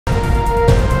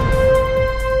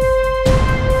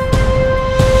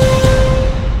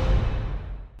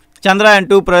చంద్రయాన్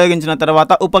 2 ప్రయోగించిన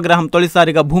తర్వాత ఉపగ్రహం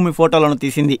తొలిసారిగా భూమి ఫోటోలను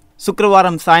తీసింది.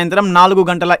 శుక్రవారం సాయంత్రం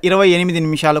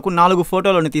 4:28 4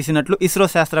 ఫోటోలను తీసినట్లు ఇస్రో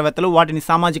శాస్త్రవేత్తలు వాటిని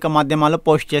సామాజిక మాధ్యమాల్లో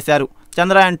పోస్ట్ చేశారు.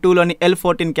 చంద్రయాన్ 2లోని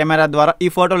L14 కెమెరా ద్వారా ఈ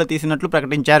ఫోటోలు తీసినట్లు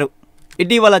ప్రకటించారు.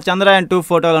 ఇటీవల చంద్రయాన్ 2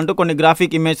 ఫోటోలంటూ కొన్ని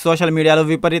గ్రాఫిక్ ఇమేజ్ సోషల్ మీడియాలో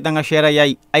విపరీతంగా షేర్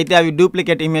అయ్యాయి. అయితే అవి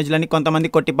డూప్లికేట్ ఇమేజ్లని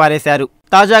కొంతమంది కొట్టిపారేశారు.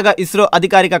 తాజాగా ఇస్రో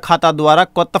అధికారిక ఖాతా ద్వారా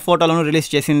కొత్త ఫోటోలను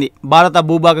రిలీజ్ చేసింది. భారత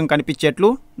భూభాగం కనిపించేట్లు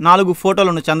 4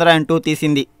 ఫోటోలను చంద్రయాన్ 2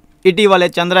 తీసింది. ఇటీవలే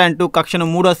చంద్రయాన్ 2 కక్షను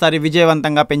 3వ సారి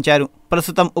విజయవంతంగా పెంచారు.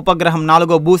 ప్రస్తుతం ఉపగ్రహం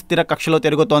 4వ భూస్థిర కక్షలో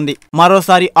తిరుగుతోంది.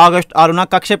 మరోసారి ఆగస్టు 6న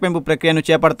కక్ష పెంపు ప్రక్రియను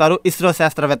చేపడతారు ఇస్రో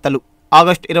శాస్త్రవేత్తలు.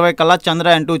 ఆగస్టు 20 కల్లా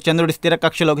చంద్రయాన్ 2 చంద్రుడి స్థిర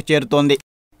కక్షలోకి చేరుతోంది.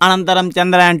 అనంతరం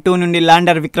చంద్రయాన్ 2 నుండి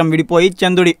ల్యాండర్ విక్రమ్ విడిపోయి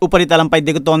చంద్రుడి ఉపరితలంపై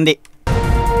దిగుతోంది.